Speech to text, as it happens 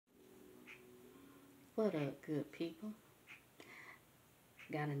What up, good people?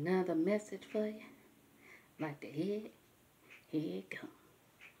 Got another message for you. Like to hear it? Here it comes.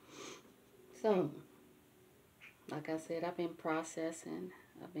 So, like I said, I've been processing.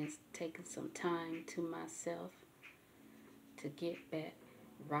 I've been taking some time to myself to get back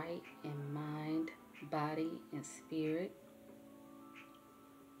right in mind, body, and spirit.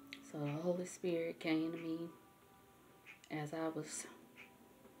 So the Holy Spirit came to me as I was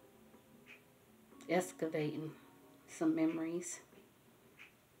excavating some memories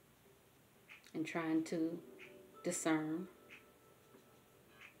and trying to discern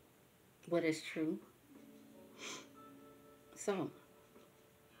what is true. So,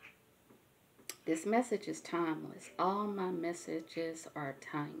 this message is timeless. All my messages are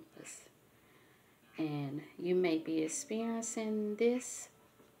timeless. And you may be experiencing this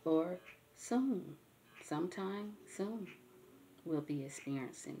or soon. Sometime soon we'll be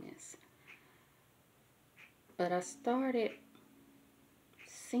experiencing this. But I started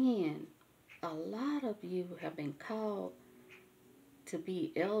seeing a lot of you have been called to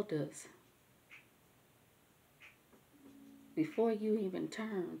be elders before you even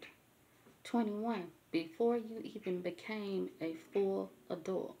turned 21, before you even became a full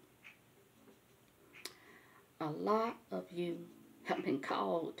adult. A lot of you have been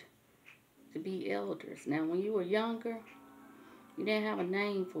called to be elders. Now, when you were younger, you didn't have a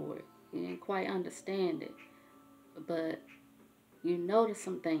name for it. You didn't quite understand it. But you noticed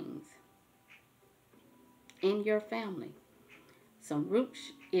some things in your family. Some root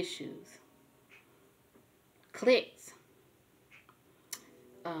issues. Cliques.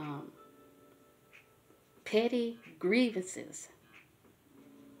 Petty grievances.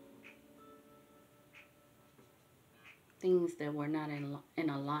 Things that were not in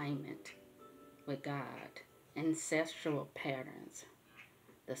alignment with God. Ancestral patterns.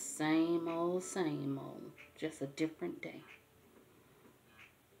 The same old, just a different day.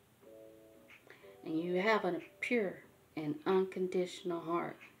 And you have a pure and unconditional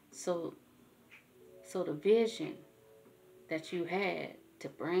heart. So the vision that you had to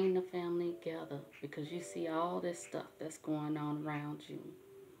bring the family together, because you see all this stuff that's going on around you.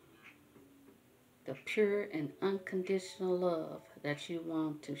 The pure and unconditional love that you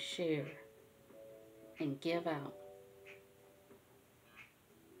want to share and give out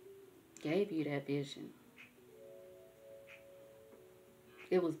gave you that vision.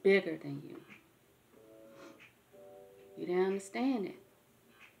 It was bigger than you. You didn't understand it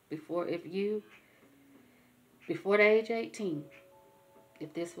before the age of 18,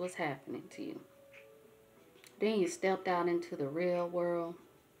 if this was happening to you. Then you stepped out into the real world,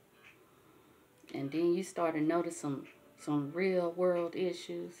 and then you started noticing some real world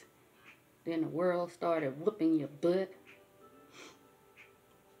issues. Then the world started whooping your butt.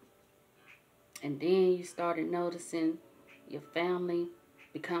 And then you started noticing your family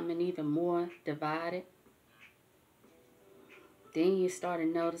becoming even more divided. Then you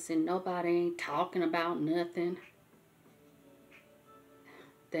started noticing nobody ain't talking about nothing.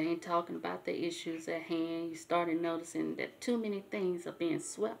 They ain't talking about the issues at hand. You started noticing that too many things are being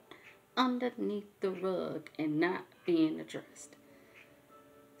swept underneath the rug and not being addressed.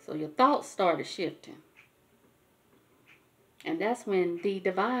 So your thoughts started shifting. And that's when the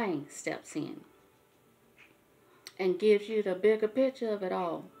divine steps in and gives you the bigger picture of it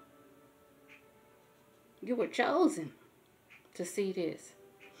all. You were chosen to see this.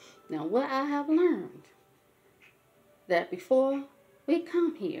 Now, what I have learned, that before we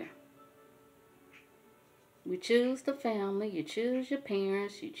come here, we choose the family, you choose your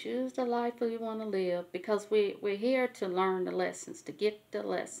parents, you choose the life that you want to live, because we're here to learn the lessons, to get the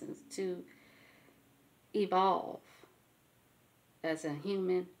lessons, to evolve as a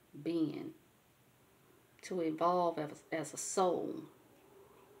human being, to evolve as a soul.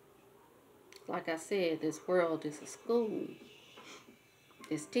 Like I said, this world is a school.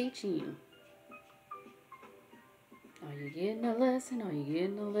 It's teaching you. Are you getting the lesson? Are you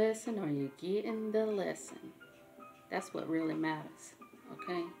getting the lesson? Are you getting the lesson? That's what really matters,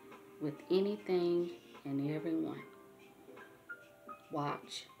 okay? With anything and everyone.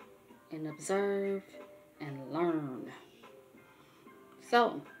 Watch and observe and learn.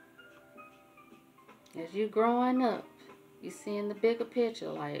 So, as you growing up, you seeing the bigger picture,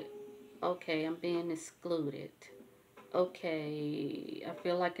 like, okay, I'm being excluded. Okay, I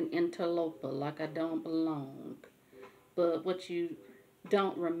feel like an interloper, like I don't belong. But what you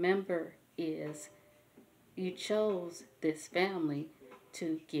don't remember is you chose this family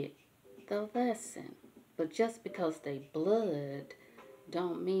to get the lesson. But just because they blood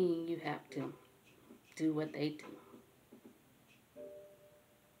don't mean you have to do what they do.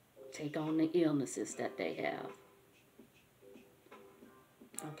 take on the illnesses that they have.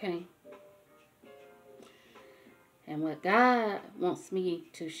 Okay? And what God wants me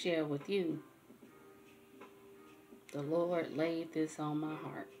to share with you, the Lord laid this on my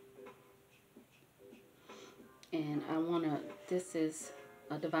heart. And this is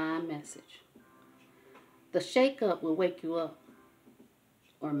a divine message. The shake-up will wake you up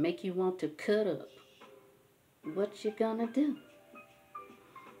or make you want to cut up. What you gonna do?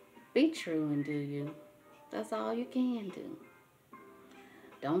 Be true and do you. That's all you can do.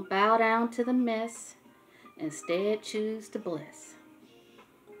 Don't bow down to the mess. Instead, choose to bless.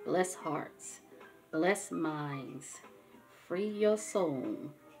 Bless hearts. Bless minds. Free your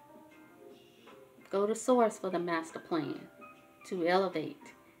soul. Go to source for the master plan to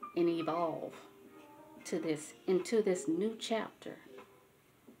elevate and evolve into this new chapter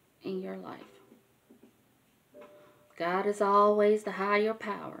in your life. God is always the higher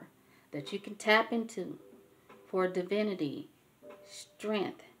power that you can tap into for divinity,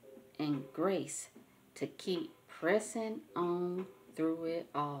 strength, and grace to keep pressing on through it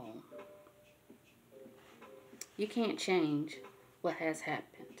all. You can't change what has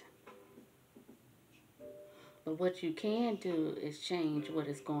happened. But what you can do is change what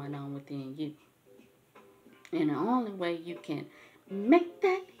is going on within you. And the only way you can make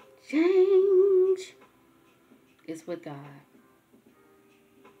that change is with God.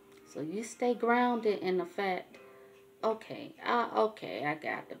 So you stay grounded in the fact, okay, I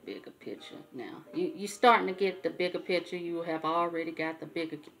got the bigger picture now. You starting to get the bigger picture. You have already got the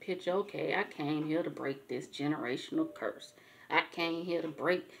bigger picture. Okay, I came here to break this generational curse. I came here to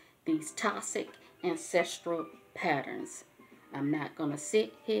break these toxic ancestral patterns. I'm not going to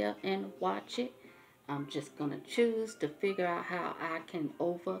sit here and watch it. I'm just going to choose to figure out how I can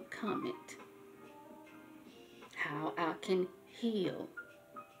overcome it. How I can heal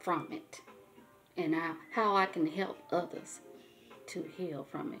from it. And how I can help others to heal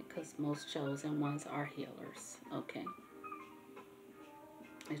from it. Because most chosen ones are healers. Okay?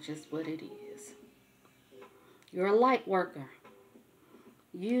 It's just what it is. You're a light worker.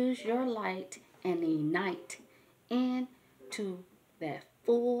 Use your light and ignite into that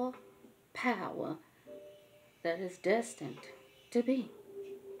full power that is destined to be.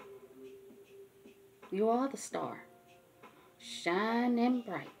 You are the star, shining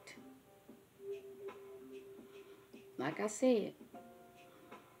bright. Like I said,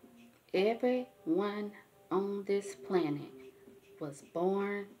 everyone on this planet was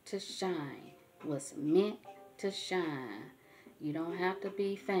born to shine, was meant to shine. You don't have to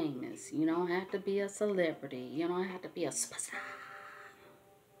be famous. You don't have to be a celebrity. You don't have to be a superstar.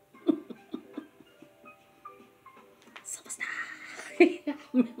 Superstar.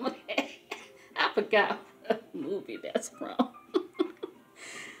 Remember that? I forgot what movie that's from.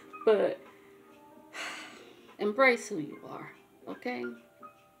 But embrace who you are, okay?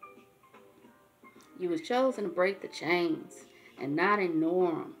 You was chosen to break the chains and not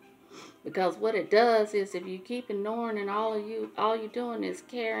ignore them. Because what it does is if you keep ignoring and all you're doing is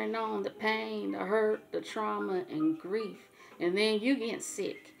carrying on the pain, the hurt, the trauma, and grief. And then you get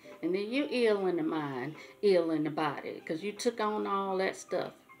sick. And then you ill in the mind, ill in the body. Because you took on all that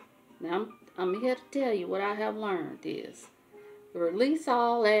stuff. Now, I'm here to tell you what I have learned is release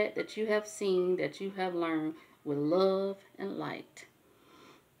all that you have seen, that you have learned with love and light.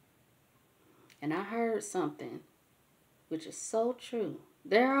 And I heard something which is so true.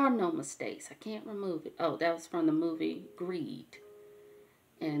 There are no mistakes. I can't remove it. Oh, that was from the movie Greed.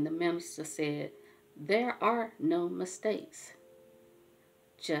 And the minister said, there are no mistakes,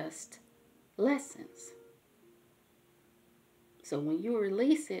 just lessons. So when you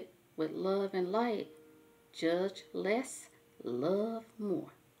release it with love and light, judge less, love more.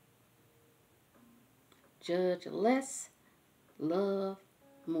 Judge less, love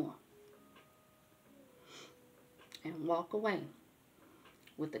more. And walk away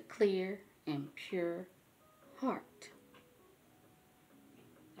with a clear and pure heart.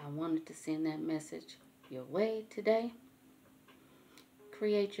 I wanted to send that message your way today.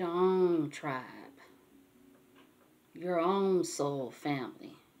 Create your own tribe, your own soul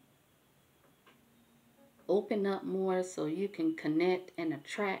family. Open up more so you can connect and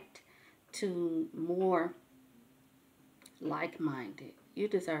attract to more like-minded. You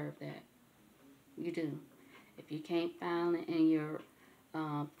deserve that. You do. If you can't find it in your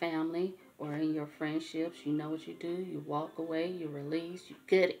family or in your friendships, you know what you do. You walk away, you release, you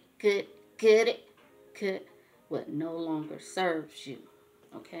cut what no longer serves you.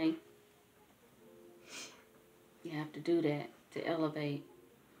 Okay? You have to do that to elevate.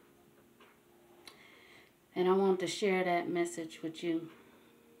 And I want to share that message with you.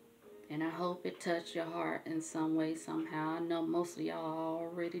 And I hope it touched your heart in some way, somehow. I know most of y'all are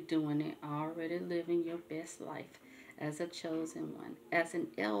already doing it, already living your best life as a chosen one, as an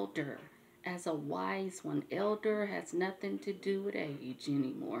elder, as a wise one. Elder has nothing to do with age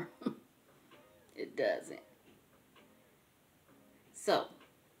anymore. It doesn't. So,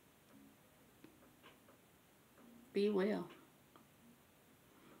 be well.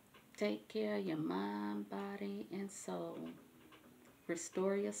 Take care of your mind, body, and soul.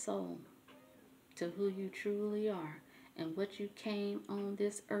 Restore your soul to who you truly are. And what you came on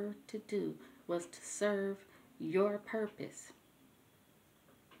this earth to do was to serve your purpose.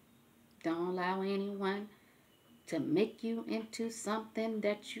 Don't allow anyone to make you into something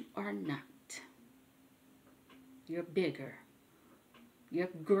that you are not. You're bigger. You're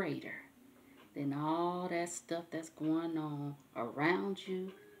greater than all that stuff that's going on around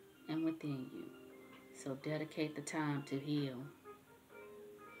you and within you. So dedicate the time to heal.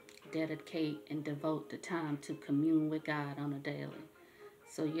 Dedicate and devote the time to commune with God on a daily.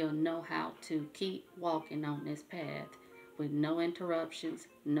 So you'll know how to keep walking on this path with no interruptions,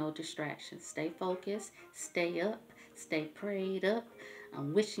 no distractions. Stay focused, stay up, stay prayed up.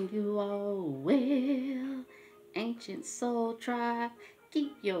 I'm wishing you all well. Ancient Soul Tribe,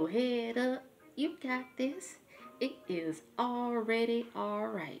 keep your head up. You got this. It is already all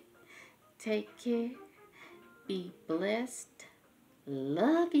right. Take care. Be blessed.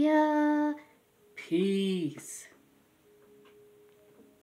 Love ya. Peace.